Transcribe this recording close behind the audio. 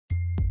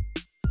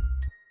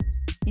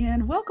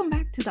and welcome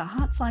back to the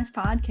Hot Slice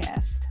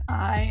Podcast.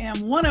 I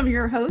am one of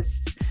your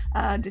hosts,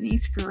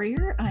 Denise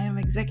Greer. I am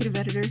executive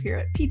editor here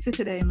at Pizza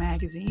Today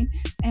magazine,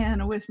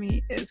 and with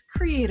me is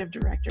creative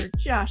director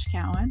Josh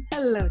Cowan.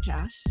 Hello,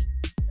 Josh.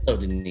 Hello,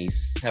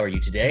 Denise. How are you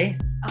today?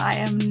 I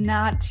am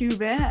not too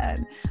bad.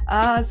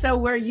 So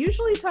we're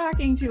usually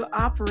talking to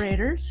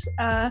operators,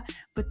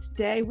 but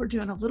today we're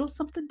doing a little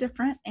something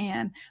different,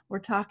 and we're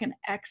talking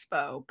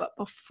Expo. But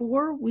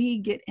before we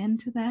get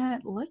into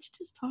that, let's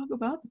just talk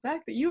about the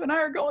fact that you and I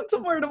are going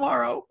somewhere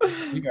tomorrow.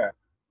 We are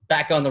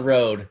back on the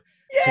road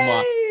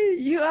tomorrow.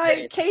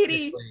 Yay!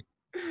 Katie.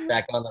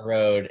 Back on the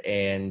road,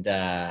 and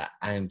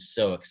I'm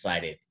so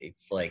excited.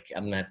 It's like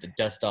I'm gonna have to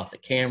dust off the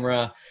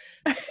camera.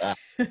 I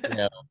think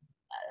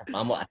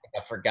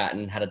I've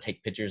forgotten how to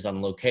take pictures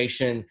on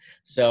location.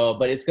 So,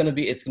 but it's gonna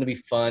be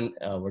fun.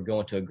 We're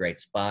going to a great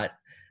spot,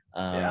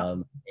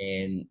 and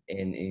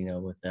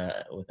with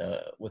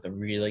a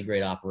really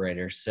great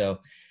operator. So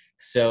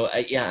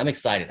I'm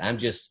excited. I'm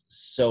just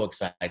so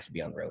excited to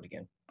be on the road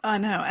again. I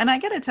know. And I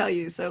got to tell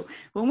you, so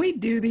when we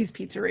do these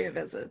pizzeria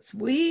visits,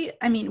 we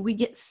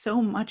get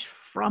so much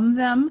from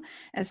them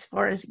as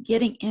far as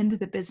getting into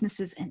the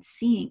businesses and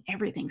seeing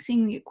everything,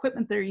 seeing the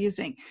equipment they're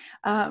using,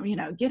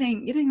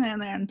 getting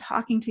there and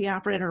talking to the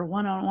operator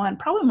one-on-one,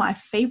 probably my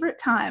favorite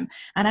time.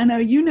 And I know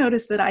you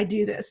notice that I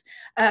do this,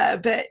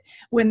 but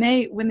when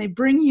they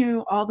bring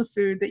you all the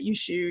food that you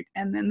shoot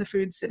and then the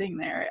food sitting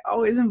there, I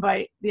always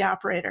invite the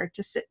operator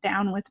to sit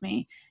down with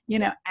me,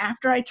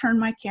 after I turn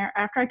my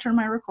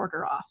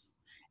recorder off.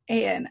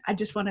 And I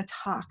just want to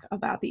talk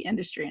about the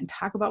industry and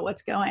talk about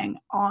what's going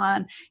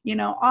on,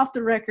 off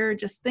the record,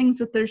 just things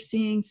that they're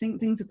seeing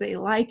things that they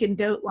like and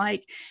don't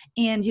like.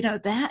 And,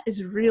 that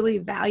is really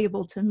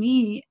valuable to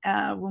me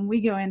when we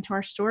go into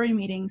our story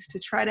meetings to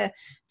try to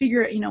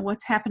figure out,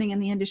 what's happening in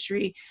the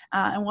industry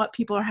and what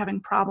people are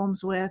having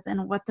problems with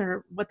and what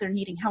they're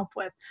needing help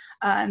with.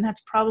 And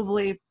that's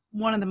probably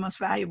one of the most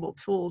valuable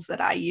tools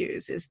that I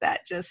use, is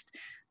that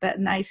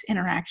nice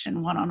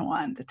interaction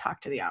one-on-one to talk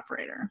to the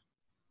operator.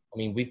 I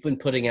mean, we've been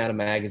putting out a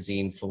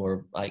magazine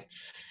for like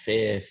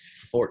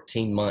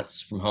 14 months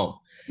from home.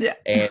 Yeah.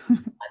 And I think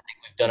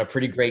we've done a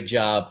pretty great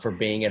job for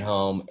being at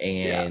home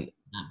and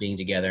not being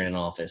together in an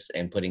office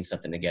and putting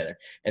something together.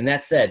 And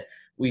that said,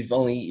 we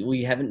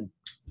haven't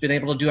been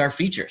able to do our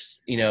features,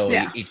 and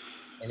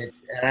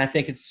I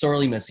think it's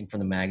sorely missing from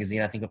the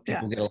magazine. I think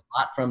people get a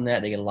lot from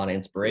that. They get a lot of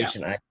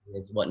inspiration,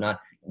 ideas,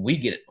 whatnot. We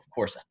get, of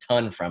course, a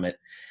ton from it.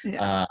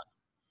 Yeah.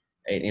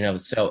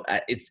 So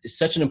it's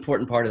such an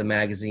important part of the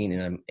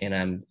magazine, and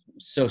I'm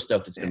so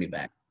stoked it's going to be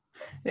back.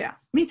 Yeah,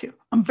 me too.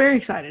 I'm very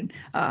excited.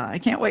 I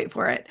can't wait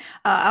for it.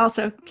 I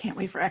also can't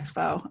wait for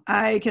Expo.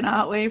 I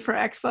cannot wait for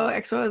Expo.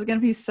 Expo is going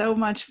to be so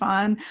much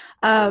fun.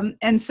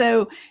 And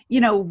so,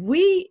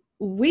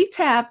 we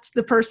tapped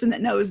the person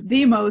that knows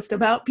the most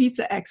about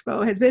Pizza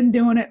Expo, has been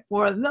doing it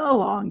for the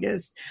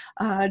longest.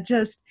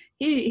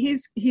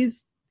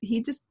 He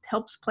just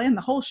helps plan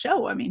the whole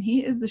show. I mean,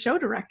 he is the show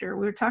director.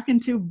 We were talking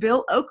to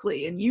Bill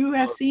Oakley, and you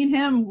have seen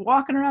him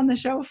walking around the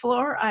show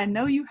floor. I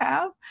know you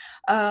have.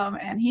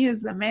 And he is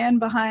the man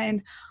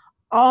behind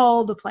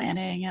all the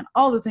planning and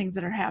all the things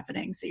that are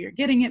happening. So you're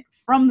getting it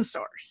from the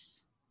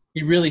source.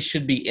 He really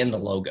should be in the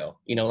logo,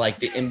 like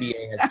the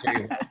NBA has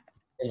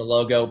in the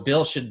logo.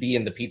 Bill should be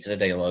in the Pizza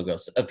Today logo,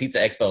 a Pizza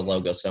Expo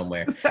logo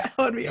somewhere. That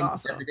would be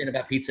awesome. Everything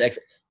about Pizza Expo.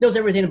 Knows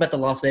everything about the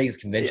Las Vegas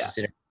Convention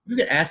Center. You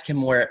can ask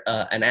him where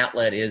an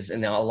outlet is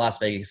in the Las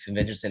Vegas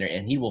Convention Center,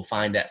 and he will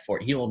find that for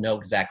you. He will know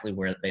exactly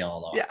where they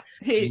all are. Yeah,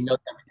 he knows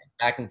everything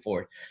back and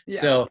forth.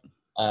 Yeah. So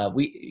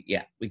we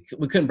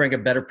couldn't bring a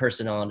better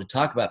person on to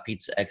talk about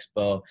Pizza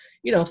Expo.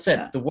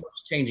 The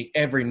world's changing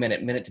every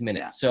minute to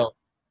minute. Yeah. So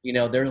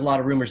there's a lot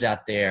of rumors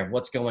out there.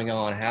 What's going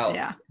on?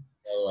 How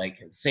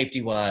like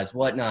safety wise,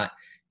 whatnot.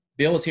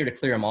 Bill was here to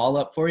clear them all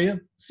up for you.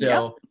 So.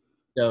 Yep.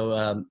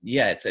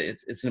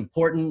 It's an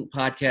important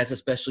podcast,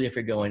 especially if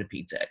you're going to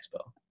Pizza Expo.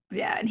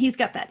 Yeah, and he's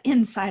got that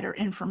insider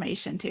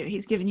information too.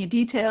 He's giving you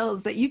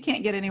details that you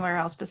can't get anywhere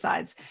else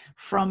besides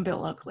from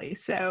Bill Oakley.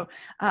 So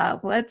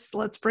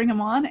let's bring him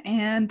on,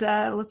 and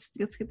let's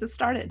get this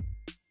started.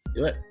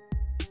 Do it.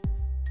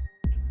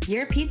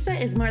 Your pizza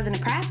is more than a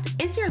craft;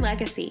 it's your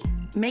legacy.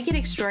 Make it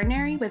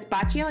extraordinary with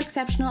Bacio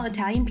Exceptional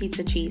Italian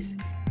Pizza Cheese.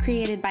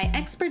 Created by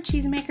expert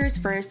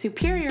cheesemakers for a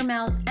superior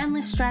melt,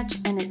 endless stretch,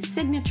 and its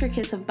signature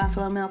kiss of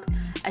buffalo milk,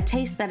 a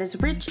taste that is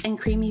rich and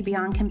creamy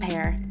beyond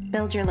compare.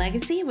 Build your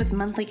legacy with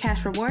monthly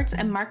cash rewards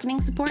and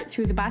marketing support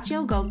through the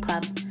Bacio Gold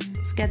Club.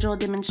 Schedule a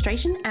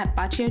demonstration at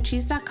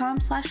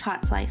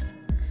baciocheese.com/hotslice.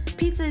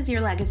 Pizza is your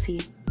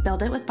legacy.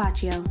 Build it with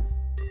Bacio.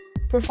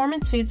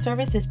 Performance Food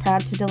Service is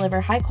proud to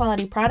deliver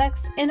high-quality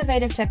products,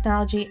 innovative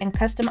technology, and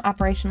custom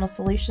operational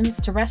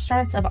solutions to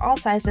restaurants of all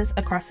sizes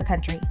across the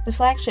country. The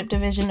flagship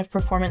division of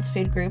Performance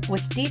Food Group,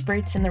 with deep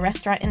roots in the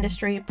restaurant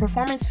industry,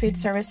 Performance Food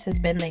Service has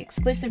been the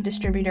exclusive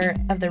distributor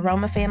of the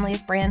Roma family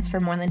of brands for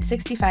more than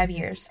 65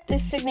 years.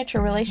 This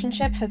signature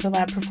relationship has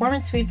allowed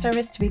Performance Food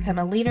Service to become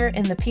a leader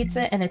in the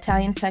pizza and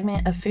Italian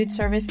segment of food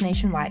service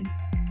nationwide.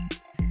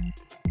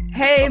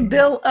 Hey,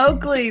 Bill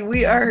Oakley,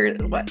 we are,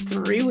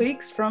 3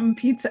 weeks from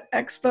Pizza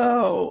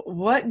Expo.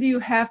 What do you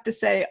have to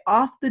say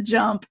off the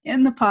jump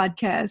in the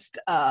podcast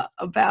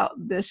about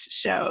this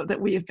show that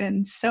we have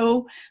been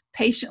so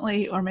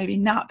patiently, or maybe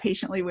not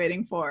patiently,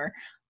 waiting for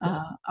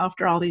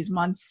after all these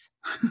months?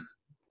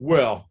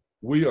 Well,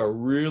 we are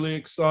really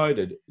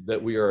excited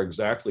that we are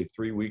exactly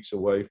 3 weeks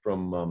away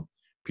from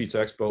Pizza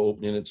Expo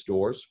opening its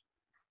doors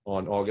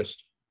on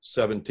August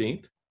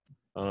 17th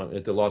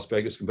at the Las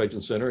Vegas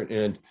Convention Center.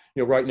 And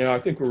right now, I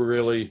think we're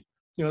really,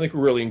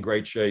 in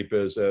great shape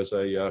as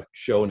a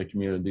show in the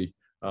community.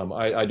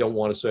 I don't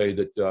want to say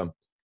that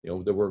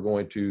that we're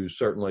going to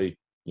certainly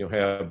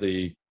have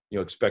the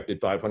expected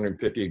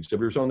 550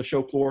 exhibitors on the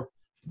show floor.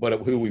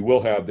 But who we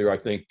will have there, I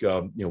think,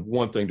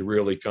 one thing to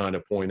really kind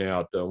of point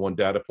out, one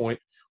data point,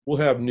 we'll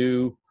have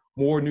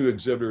more new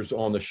exhibitors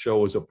on the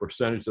show as a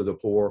percentage of the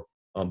floor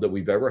that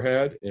we've ever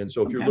had. And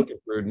so if you're looking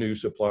for new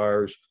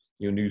suppliers,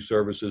 new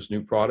services,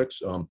 new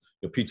products,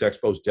 Pizza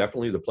Expo is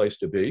definitely the place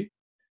to be.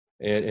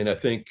 And I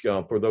think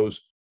for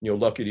those,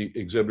 lucky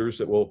exhibitors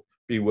that will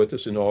be with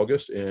us in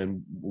August,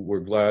 and we're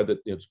glad that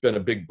it's been a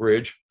big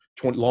bridge,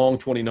 long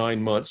 29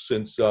 months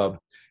since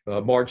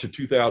March of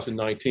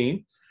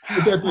 2019.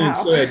 With that being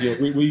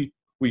said,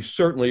 we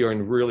certainly are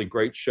in really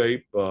great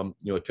shape,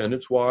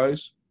 attendance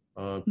wise.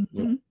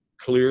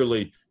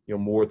 Clearly,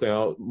 more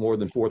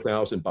than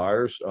 4,000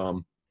 buyers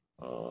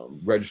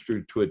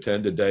registered to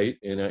attend to date,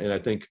 and I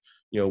think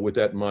with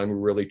that in mind, we're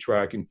really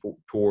tracking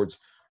towards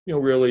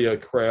really a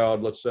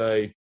crowd, let's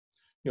say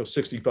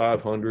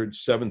 6,500,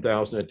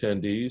 7,000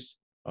 attendees.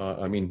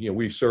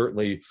 We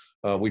certainly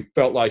we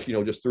felt like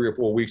just 3 or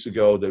 4 weeks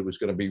ago that it was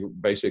going to be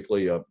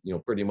basically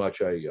pretty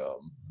much a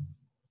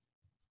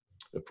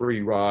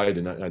free ride,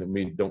 and I don't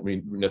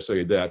mean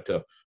necessarily that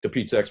to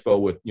Pizza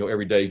Expo with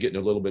every day getting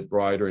a little bit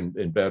brighter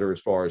and better as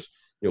far as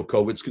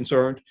COVID's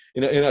concerned.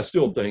 And I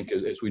still think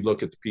as we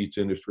look at the pizza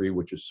industry,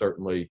 which has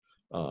certainly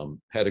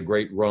had a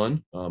great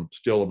run,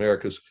 still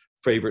America's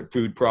favorite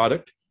food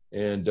product,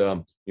 and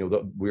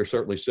we're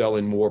certainly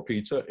selling more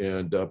pizza,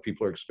 and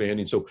people are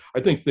expanding. So I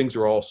think things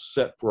are all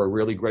set for a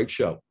really great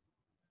show.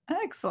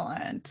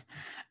 Excellent.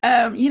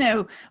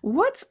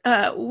 What's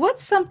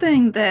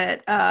something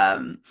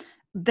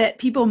that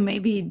people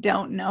maybe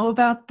don't know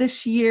about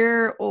this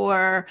year,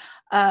 or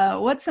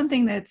what's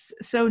something that's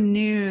so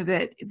new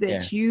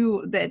that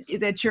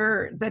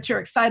you're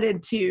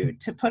excited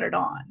to put it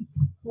on?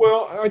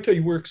 Well, I tell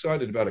you, we're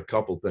excited about a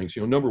couple of things.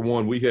 Number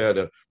one, we have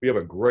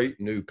a great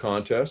new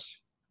contest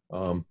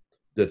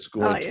that's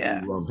going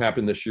to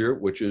happen this year,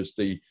 which is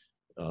the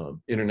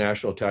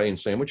International Italian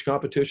Sandwich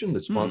Competition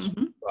that's sponsored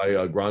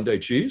by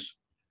Grande Cheese,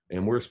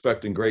 and we're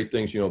expecting great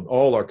things.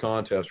 All our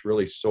contests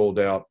really sold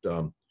out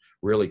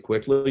really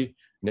quickly.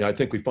 Now, I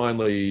think we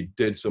finally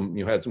did had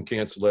some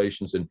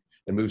cancellations and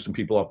moved some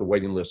people off the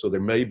waiting list. So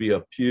there may be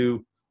a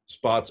few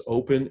spots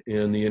open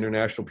in the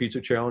International Pizza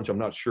Challenge. I'm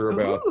not sure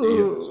about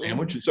the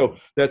sandwich. And so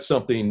that's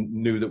something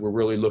new that we're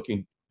really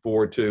looking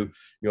forward to.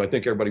 I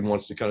think everybody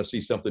wants to kind of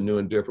see something new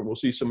and different. We'll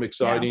see some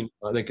exciting,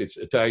 I think it's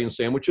Italian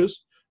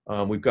sandwiches.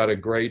 We've got a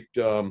great,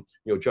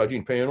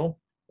 judging panel.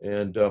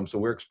 And so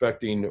we're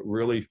expecting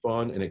really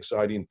fun and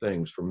exciting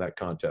things from that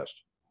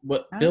contest.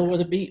 Bill, will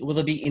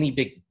there be any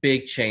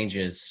big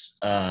changes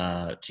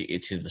to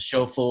the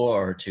show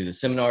floor or to the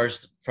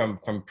seminars from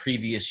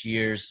previous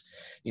years?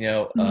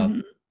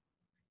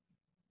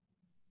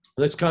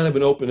 That's kind of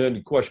an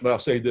open-ended question, but I'll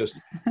say this: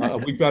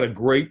 we've got a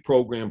great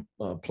program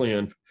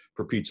planned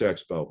for Pizza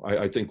Expo.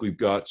 I think we've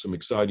got some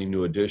exciting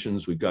new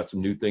additions. We've got some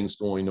new things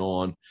going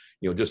on.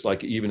 Just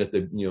like even at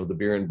the the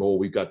Beer and Bowl,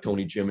 we've got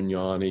Tony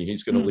Gimignani.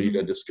 He's going to lead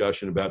a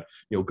discussion about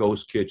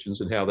ghost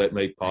kitchens and how that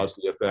may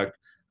positively affect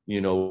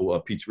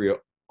pizzeria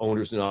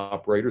owners and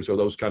operators, or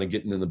those kind of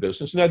getting in the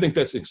business. And I think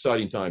that's an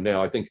exciting time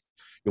now. I think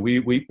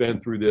we've been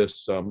through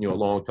this, a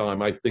long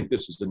time. I think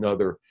this is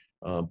another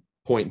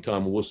point in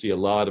time where we'll see a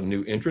lot of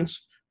new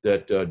entrants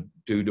that,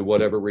 due to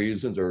whatever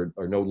reasons, are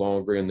no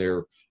longer in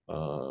their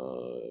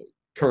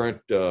current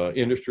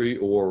industry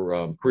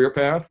or career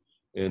path,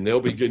 and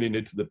they'll be getting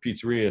into the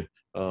pizzeria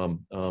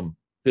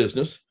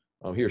business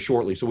here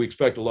shortly. So we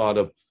expect a lot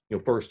of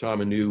first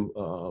time and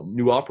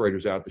new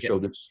operators out to show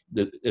this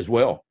as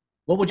well.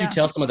 What would you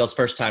tell some of those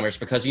first timers?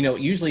 Because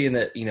usually in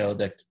the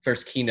the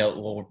first keynote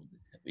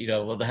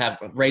we'll have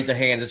raise a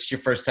hand. It's your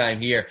first time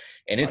here,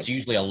 and it's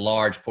usually a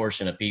large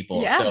portion of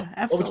people. Yeah, so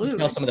absolutely. What would you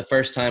tell some of the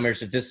first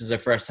timers if this is their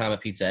first time at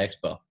Pizza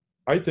Expo?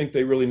 I think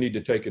they really need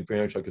to take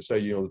advantage. Like I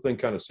say, the thing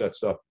kind of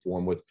sets up for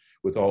them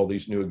with all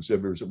these new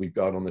exhibitors that we've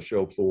got on the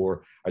show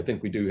floor. I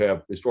think we do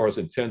have, as far as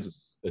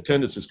attendance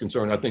is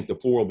concerned, I think the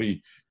floor will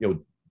be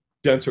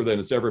denser than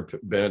it's ever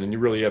been, and you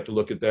really have to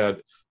look at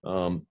that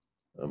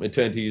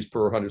attendees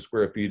per 100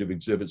 square feet of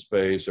exhibit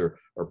space or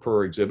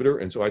per exhibitor.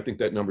 And so I think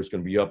that number is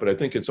going to be up, but I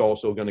think it's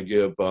also going to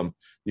give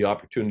the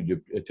opportunity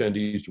to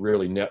attendees to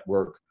really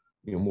network,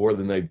 more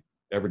than they've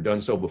ever done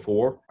so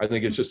before. I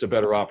think it's just a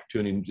better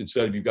opportunity.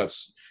 Instead of you've got,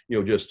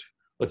 just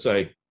let's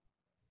say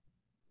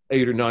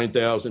 8,000 or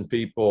 9,000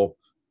 people,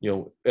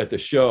 at the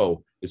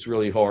show, it's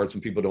really hard.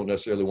 Some people don't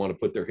necessarily want to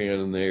put their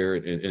hand in there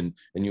and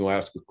you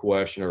ask a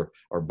question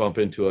or bump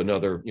into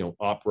another,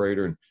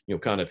 operator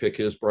and, kind of pick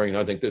his brain.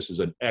 I think this is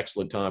an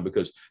excellent time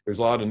because there's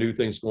a lot of new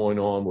things going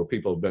on where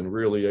people have been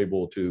really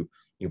able to,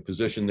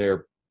 position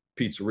their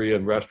pizzeria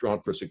and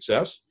restaurant for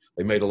success.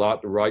 They made a lot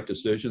of the right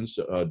decisions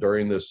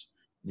during this,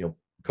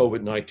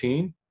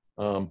 COVID-19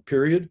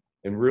 period,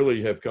 and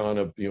really have kind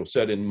of,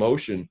 set in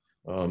motion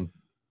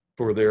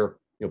for their,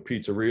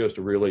 pizzerias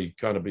to really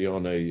kind of be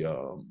on a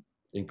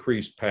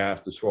increased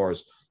path as far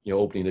as,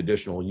 opening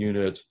additional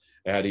units,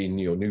 adding,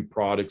 new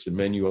products and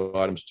menu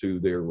items to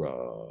their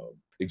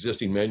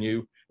existing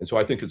menu. And so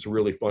I think it's a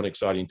really fun,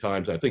 exciting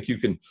times. I think you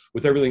can,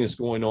 with everything that's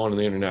going on in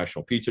the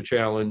International Pizza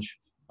Challenge,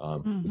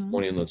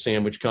 going in the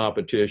sandwich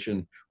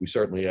competition, we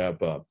certainly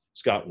have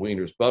Scott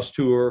Wiener's bus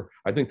tour.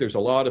 I think there's a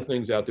lot of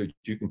things out there that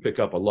you can pick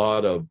up a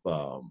lot of,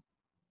 a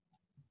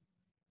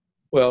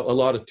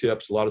lot of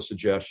tips, a lot of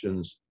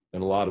suggestions,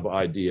 and a lot of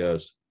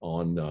ideas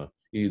on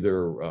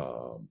either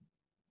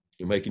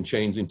making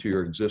change into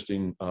your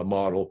existing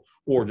model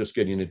or just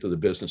getting into the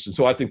business. And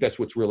so I think that's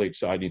what's really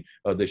exciting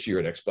this year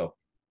at Expo.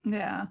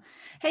 Yeah.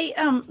 Hey,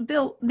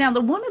 Bill, now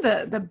one of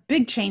the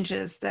big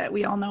changes that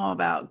we all know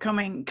about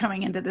coming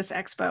into this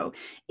expo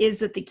is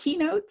that the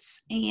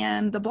keynotes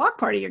and the block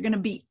party are going to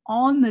be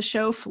on the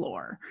show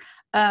floor.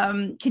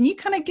 Can you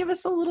kind of give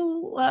us a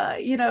little,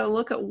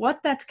 look at what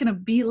that's going to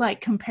be like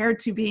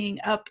compared to being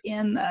up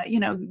in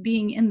the,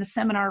 being in the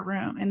seminar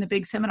room, in the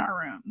big seminar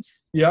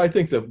rooms? Yeah, I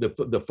think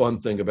the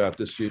fun thing about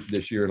this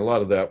year, and a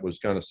lot of that was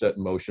kind of set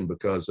in motion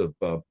because of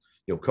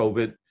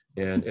COVID.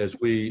 And as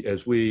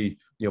we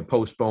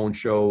postponed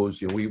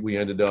shows, we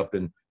ended up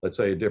in, let's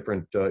say, a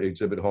different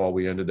exhibit hall.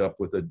 We ended up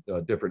with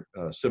a different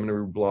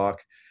seminar block.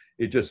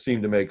 It just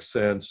seemed to make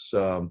sense.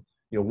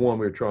 One,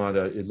 we were trying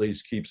to at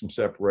least keep some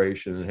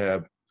separation and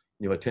have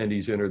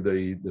attendees enter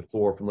the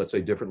floor from, let's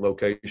say, different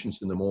locations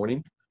in the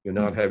morning. You're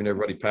not having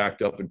everybody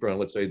packed up in front of,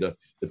 let's say, the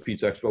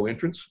Pizza Expo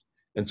entrance.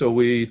 And so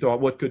we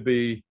thought, what could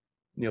be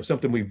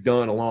something we've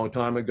done a long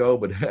time ago,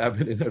 but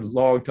haven't in a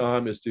long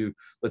time, is to,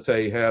 let's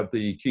say, have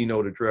the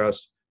keynote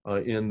address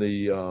in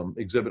the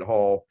exhibit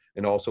hall,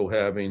 and also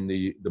having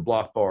the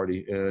block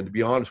party. And to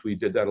be honest, we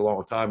did that a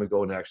long time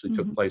ago, and actually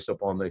took place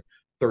up on the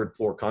third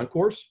floor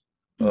concourse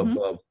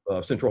of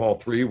Central Hall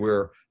 3,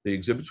 where the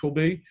exhibits will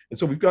be. And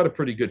so we've got a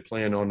pretty good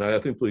plan on that. I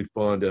think it'll be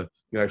fun to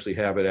actually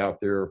have it out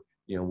there,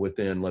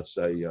 within, let's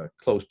say,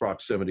 close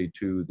proximity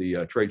to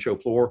the trade show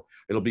floor.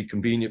 It'll be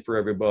convenient for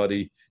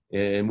everybody.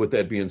 And with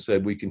that being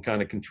said, we can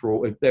kind of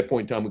control, at that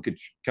point in time, we could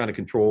kind of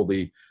control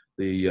the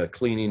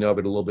cleaning of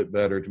it a little bit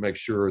better to make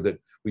sure that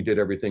we did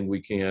everything we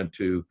can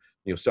to,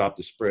 stop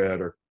the spread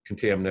or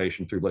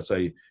contamination through, let's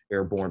say,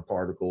 airborne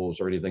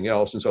particles or anything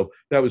else. And so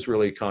that was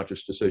really a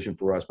conscious decision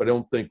for us. But I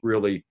don't think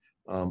really,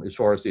 as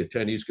far as the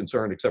attendees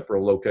concerned, except for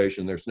a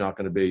location, there's not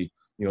going to be,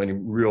 any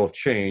real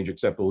change,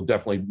 except it will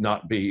definitely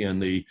not be in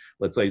the,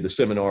 let's say, the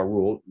seminar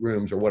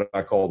rooms, or what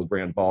I call the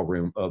grand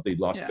ballroom of the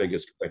Las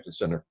Vegas Convention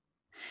Center.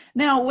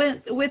 Now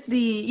with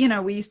the,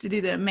 we used to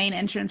do the main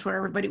entrance where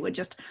everybody would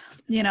just,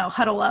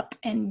 huddle up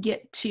and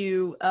get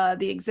to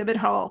the exhibit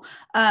hall.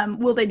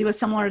 Will they do a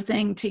similar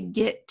thing to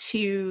get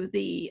to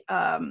the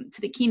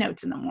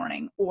keynotes in the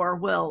morning, or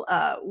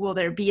will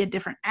there be a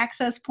different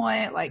access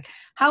point? Like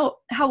how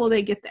will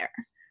they get there?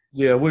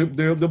 Yeah,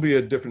 there'll be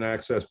a different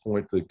access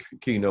point to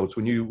keynotes.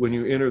 When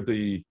you enter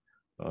the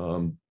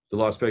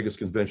Las Vegas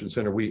Convention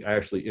Center, we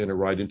actually enter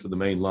right into the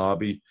main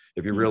lobby.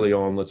 If you're really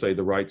on, let's say,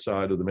 the right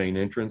side of the main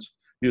entrance,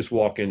 you just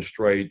walk in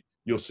straight.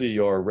 You'll see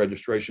our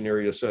registration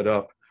area set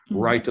up.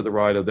 Right to the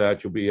right of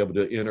that, you'll be able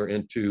to enter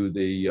into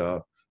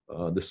the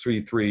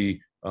C3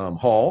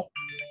 hall,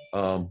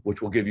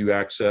 which will give you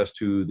access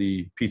to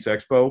the Pizza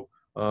Expo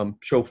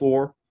show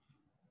floor.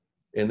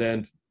 And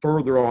then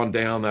further on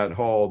down that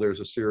hall, there's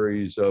a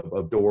series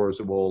of doors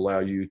that will allow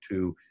you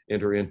to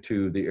enter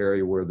into the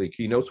area where the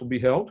keynotes will be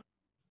held.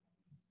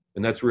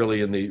 And that's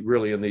really in the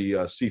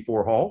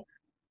C4 hall.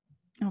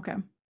 Okay.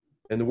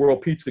 And the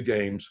World Pizza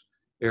Games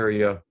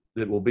area,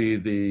 that will be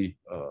the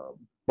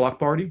block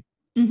party,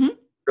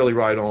 really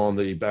right on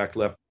the back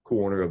left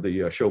corner of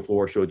the show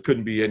floor. So it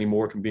couldn't be any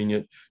more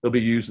convenient. They'll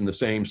be using the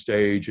same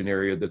stage and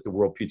area that the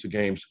World Pizza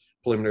Games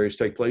preliminaries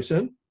take place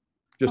in,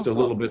 just a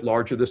little bit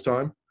larger this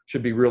time.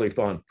 Should be really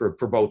fun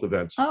for both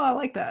events. Oh, I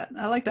like that.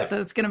 That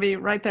it's going to be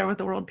right there with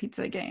the World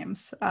Pizza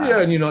Games. Yeah,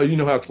 and you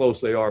know how close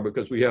they are,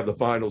 because we have the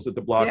finals at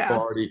the block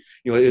party.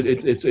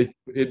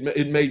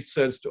 It made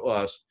sense to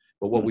us,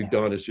 but what we've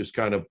done is just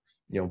kind of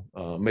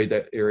made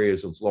that area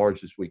as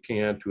large as we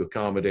can to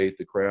accommodate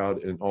the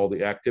crowd and all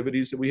the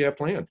activities that we have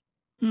planned.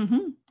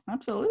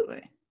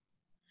 Absolutely.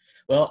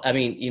 Well, I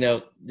mean,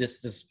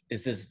 this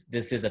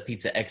is a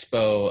Pizza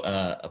Expo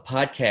a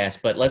podcast,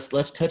 but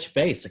let's touch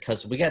base,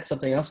 because we got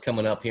something else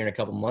coming up here in a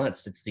couple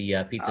months. It's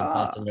the Pizza and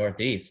Pasta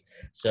Northeast.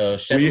 So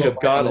we have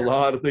got a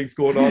lot of things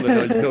going on,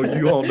 and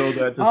you all know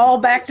that. All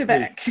back to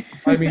back.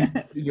 I mean,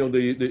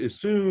 as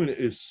soon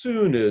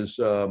as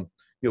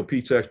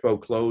Pizza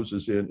Expo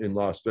closes in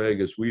Las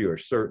Vegas, we are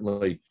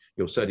certainly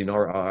setting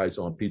our eyes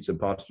on Pizza and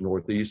Pasta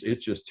Northeast.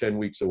 It's just 10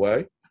 weeks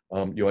away.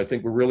 I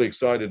think we're really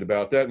excited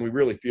about that, and we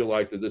really feel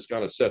like that this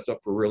kind of sets up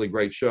for a really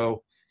great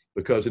show,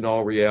 because in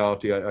all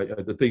reality, I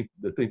think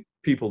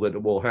people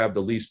that will have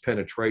the least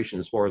penetration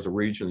as far as a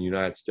region in the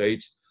United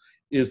States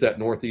is that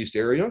Northeast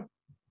area.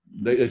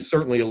 It's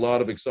certainly a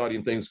lot of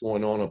exciting things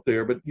going on up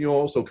there, but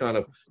also kind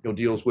of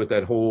deals with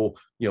that whole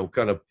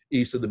kind of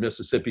east of the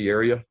Mississippi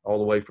area, all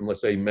the way from,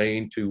 let's say,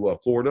 Maine to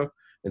Florida.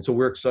 And so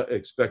we're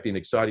expecting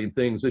exciting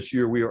things this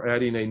year. We are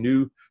adding a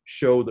new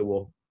show that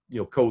will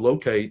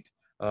co-locate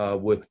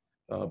with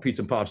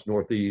Pizza and Pasta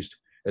Northeast,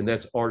 and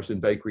that's Artisan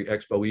Bakery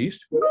Expo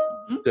East.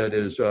 That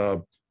is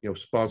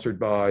sponsored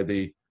by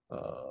the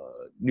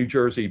New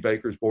Jersey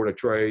Bakers Board of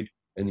Trade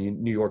and the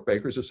New York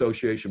Bakers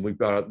Association. We've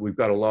got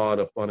a lot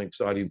of fun,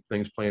 exciting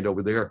things planned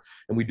over there,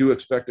 and we do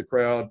expect a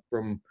crowd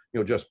from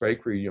Just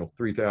Bakery,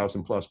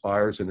 3,000 plus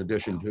buyers, in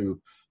addition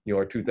to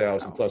our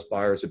 2,000 plus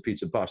buyers at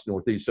Pizza and Pasta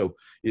Northeast. So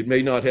it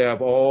may not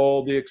have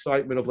all the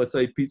excitement of, let's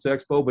say, Pizza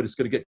Expo, but it's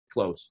going to get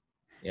close.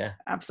 Yeah,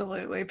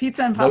 absolutely.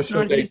 Pizza and Pasta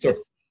Northeast.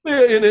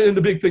 And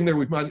the big thing there,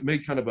 we've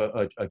made kind of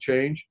a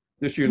change.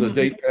 This year, the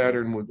date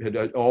pattern had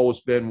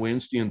always been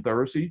Wednesday and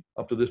Thursday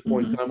up to this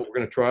point in time. But we're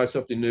going to try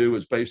something new.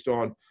 It's based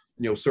on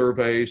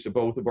surveys to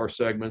both of our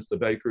segments, the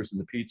bakers and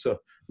the pizza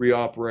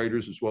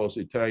reoperators, as well as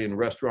the Italian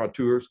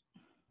restaurateurs.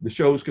 The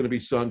show is going to be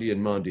Sunday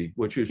and Monday,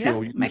 which is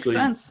makes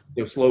sense.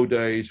 Slow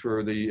days for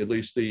at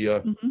least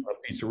the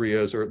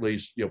pizzerias, or at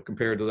least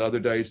compared to the other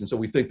days. And so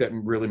we think that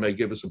really may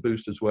give us a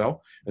boost as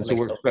well. And so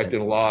we're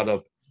expecting a lot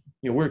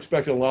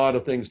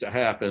of things to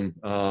happen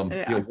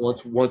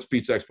once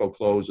Pizza Expo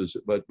closes,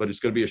 but it's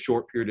going to be a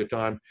short period of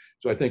time.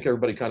 So I think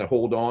everybody kind of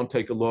hold on,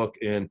 take a look,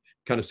 and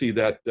kind of see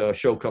that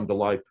show come to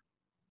life.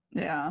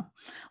 Yeah.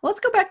 Well,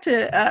 let's go back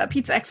to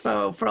Pizza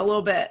Expo for a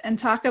little bit and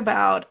talk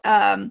about,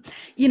 with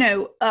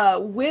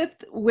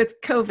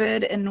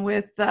COVID and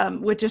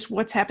with just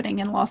what's happening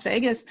in Las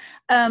Vegas.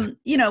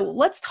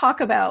 Let's talk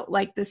about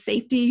like the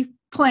safety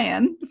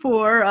plan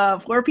for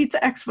Pizza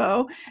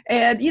Expo,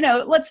 and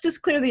let's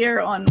just clear the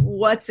air on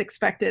what's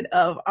expected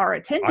of our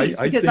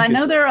attendees, because I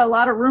know there are a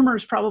lot of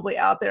rumors probably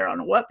out there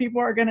on what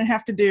people are going to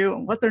have to do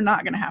and what they're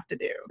not going to have to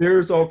do.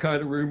 There's all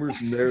kind of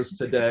rumors, and there's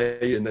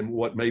today, and then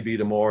what may be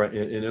tomorrow.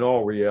 And in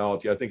all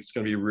reality, I think it's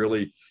going to be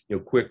really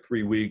quick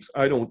 3 weeks.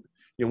 I don't.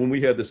 When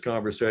we had this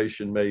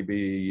conversation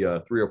maybe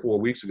 3 or 4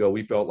 weeks ago,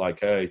 we felt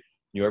like, hey,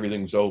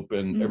 everything's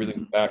open,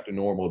 everything's back to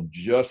normal,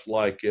 just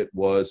like it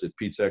was at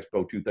Pizza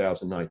Expo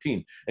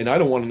 2019. And I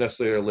don't want to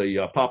necessarily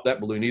pop that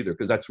balloon either,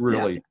 because that's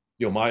really,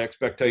 my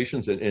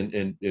expectations,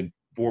 and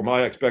for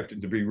my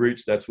expectation to be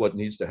reached, that's what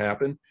needs to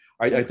happen.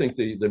 I think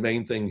the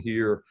main thing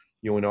here,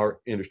 in our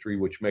industry,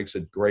 which makes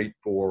it great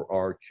for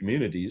our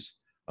communities,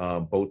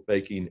 both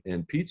baking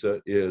and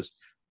pizza, is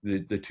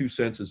the two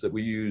senses that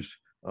we use,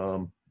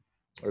 are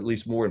at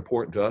least more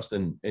important to us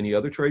than any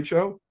other trade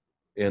show.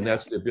 And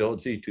that's the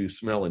ability to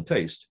smell and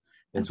taste.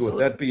 And so with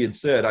that being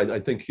said, I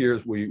think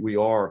here's we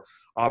are,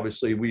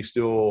 obviously we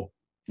still,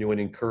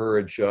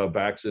 encourage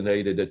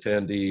vaccinated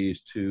attendees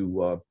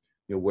to,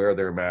 wear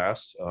their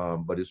masks,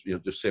 but it's,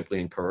 just simply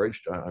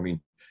encouraged. I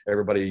mean,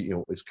 everybody,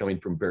 is coming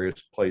from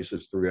various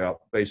places throughout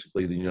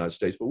basically the United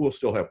States, but we'll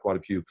still have quite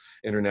a few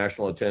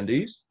international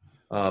attendees.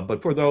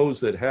 But for those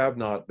that have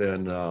not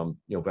been,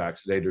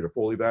 vaccinated or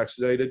fully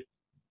vaccinated,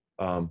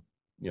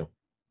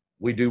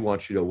 we do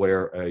want you to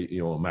wear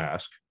a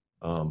mask,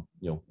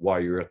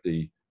 while you're at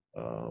the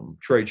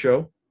trade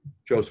show,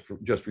 just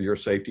for your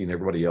safety and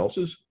everybody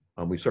else's.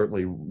 We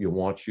certainly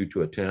want you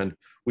to attend.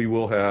 We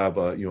will have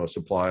a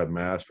supply of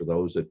masks for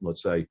those that,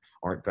 let's say,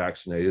 aren't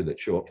vaccinated that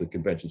show up to the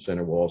convention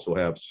center. We'll also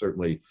have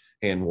certainly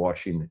hand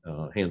washing,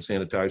 hand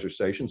sanitizer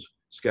stations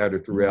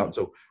scattered throughout.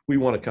 So we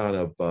want to kind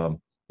of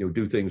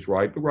do things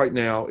right. But right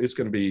now it's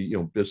going to be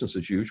business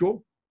as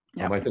usual.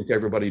 I think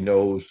everybody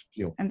knows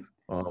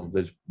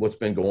there's what's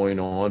been going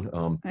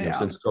on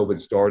since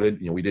COVID started.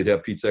 We did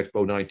have Pizza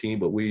Expo 19,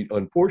 but we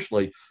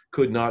unfortunately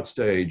could not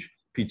stage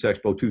Pizza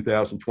Expo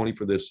 2020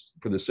 for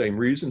the same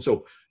reason.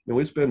 So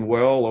it's been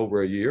well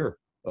over a year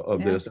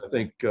of this. I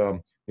think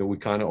we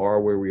kind of are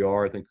where we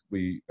are. I think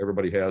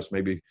everybody has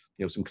maybe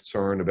some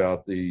concern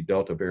about the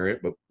Delta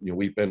variant, but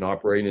we've been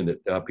operating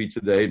at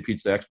Pizza Day and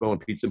Pizza Expo and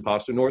Pizza and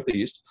Pasta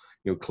Northeast.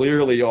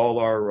 Clearly all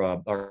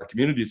our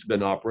communities have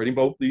been operating,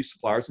 both these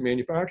suppliers and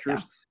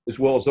manufacturers, as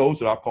well as those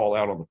that I'll call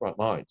out on the front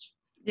lines.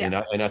 And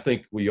I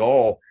think we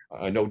all,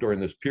 I know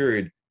during this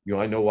period,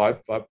 I know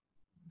I've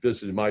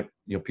visited my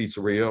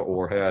pizzeria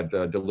or had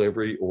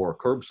delivery or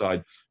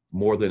curbside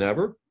more than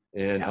ever,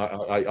 and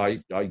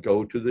I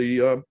go to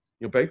the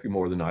bakery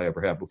more than I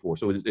ever have before.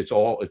 So it's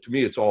all, to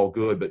me, it's all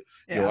good. But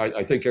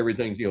I think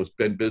everything's it's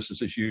been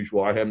business as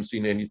usual. I haven't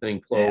seen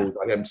anything closed.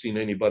 I haven't seen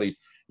anybody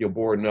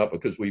boarding up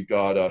because we've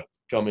got to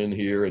come in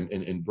here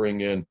and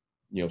bring in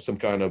some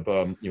kind of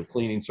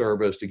cleaning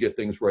service to get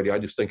things ready. I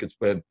just think it's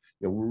been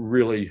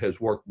really has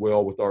worked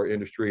well with our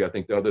industry. I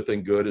think the other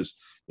thing good is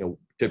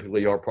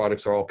typically our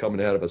products are all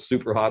coming out of a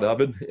super hot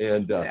oven,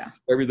 and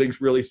everything's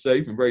really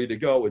safe and ready to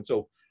go. And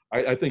so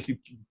I think you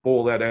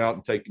boil that out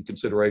and take in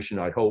consideration.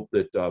 I hope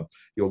that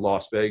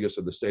Las Vegas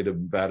or the state of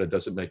Nevada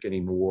doesn't make any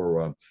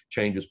more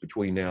changes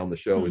between now and the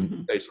show,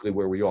 and basically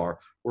where we are.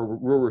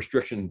 We're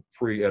restriction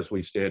free as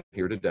we stand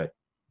here today.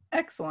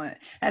 Excellent.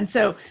 And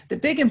so the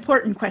big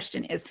important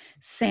question is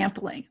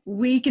sampling.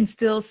 We can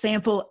still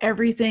sample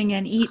everything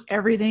and eat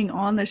everything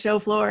on the show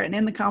floor and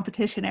in the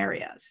competition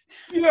areas.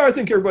 Yeah, I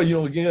think everybody,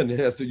 again,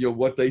 has to,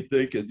 what they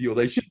think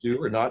they should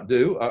do or not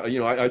do.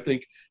 I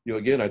think,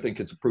 again, I think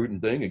it's a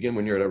prudent thing. Again,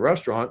 when you're at a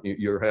restaurant,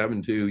 you're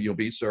having to,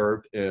 be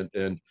served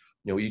and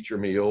eat your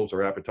meals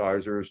or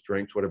appetizers,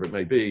 drinks, whatever it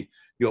may be.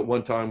 At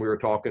one time we were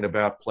talking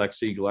about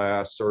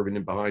plexiglass, serving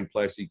in behind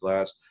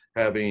plexiglass,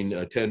 having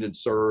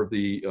attendants serve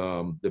the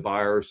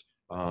buyers,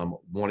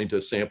 wanting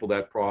to sample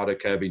that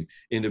product, having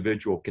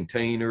individual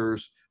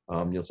containers,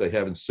 say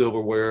having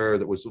silverware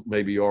that was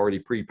maybe already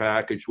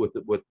prepackaged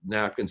with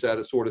napkins,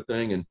 that sort of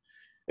thing. And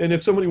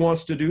if somebody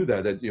wants to do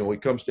that,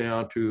 it comes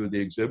down to the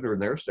exhibitor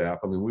and their staff.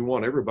 I mean, we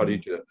want everybody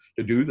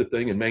to do the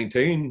thing and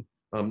maintain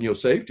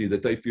safety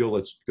that they feel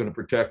that's going to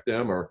protect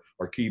them or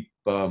keep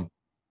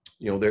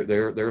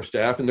their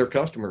staff and their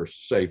customers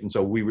safe. And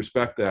so we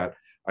respect that.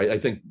 I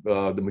think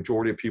the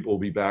majority of people will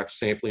be back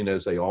sampling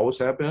as they always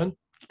have been.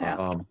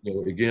 Yeah.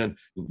 Again,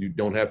 you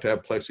don't have to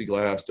have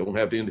plexiglass, don't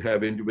have to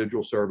have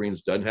individual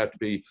servings, doesn't have to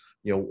be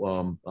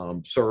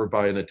served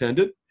by an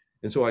attendant.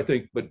 And so I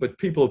think, but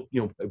people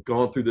have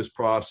gone through this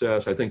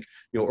process. I think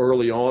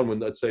early on when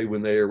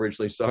they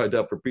originally signed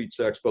up for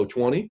Pizza Expo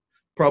 20.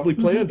 Probably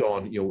planned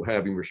on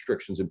having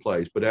restrictions in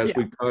place, but as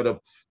we kind of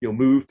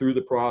move through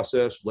the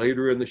process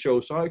later in the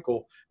show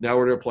cycle, now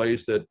we're in a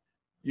place that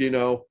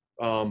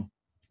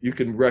you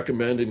can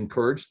recommend and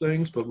encourage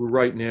things, but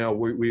right now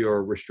we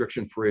are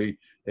restriction free,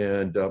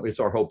 and it's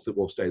our hopes that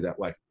we'll stay that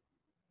way.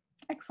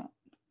 Excellent.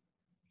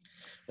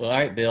 Well, all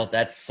right, Bill,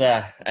 that's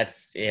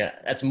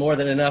more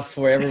than enough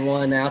for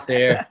everyone out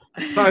there.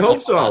 I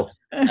hope so.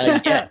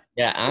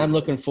 Yeah, I'm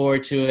looking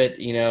forward to it.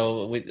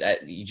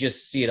 You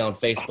just see it on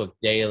Facebook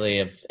daily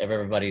of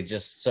everybody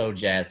just so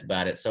jazzed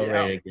about it, so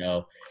ready to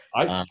go.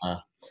 I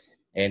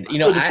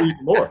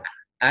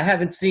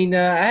haven't seen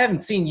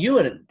you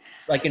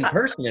in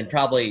person in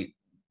probably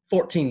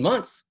 14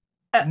 months.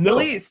 At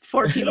least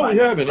 14 months.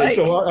 We haven't. And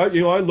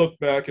so I look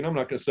back, and I'm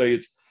not going to say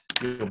it's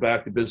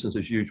back to business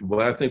as usual, but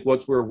I think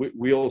once we're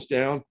wheels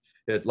down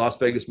at Las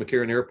Vegas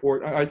McCarran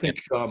Airport, I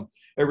think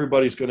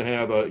everybody's going to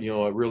have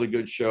a really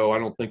good show. I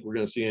don't think we're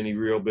going to see any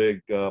real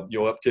big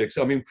upticks.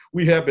 I mean,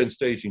 we have been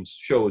staging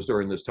shows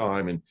during this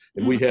time, and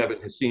we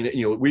haven't seen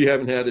it. We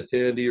haven't had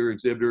attendee or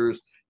exhibitors.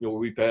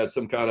 We've had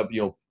some kind of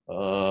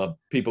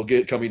people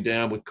coming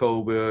down with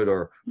COVID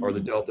or the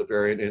Delta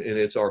variant, and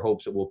it's our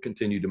hopes that we'll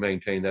continue to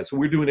maintain that. So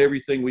we're doing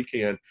everything we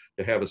can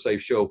to have a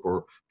safe show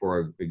for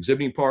our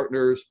exhibiting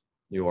partners,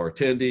 our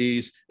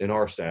attendees, and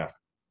our staff.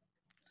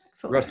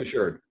 Excellent. Rest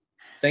assured.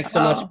 Thanks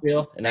so much,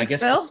 Bill. And thanks, I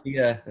guess Bill. We'll see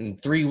you in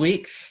 3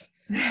 weeks.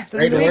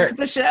 3 weeks of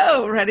the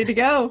show, ready to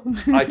go.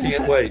 I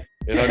can't wait,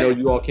 and I know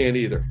you all can't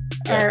either.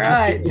 All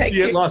right. See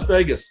you in Las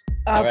Vegas.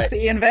 I'll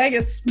see you in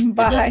Vegas.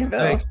 Bye,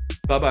 Bill.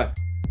 Bye-bye.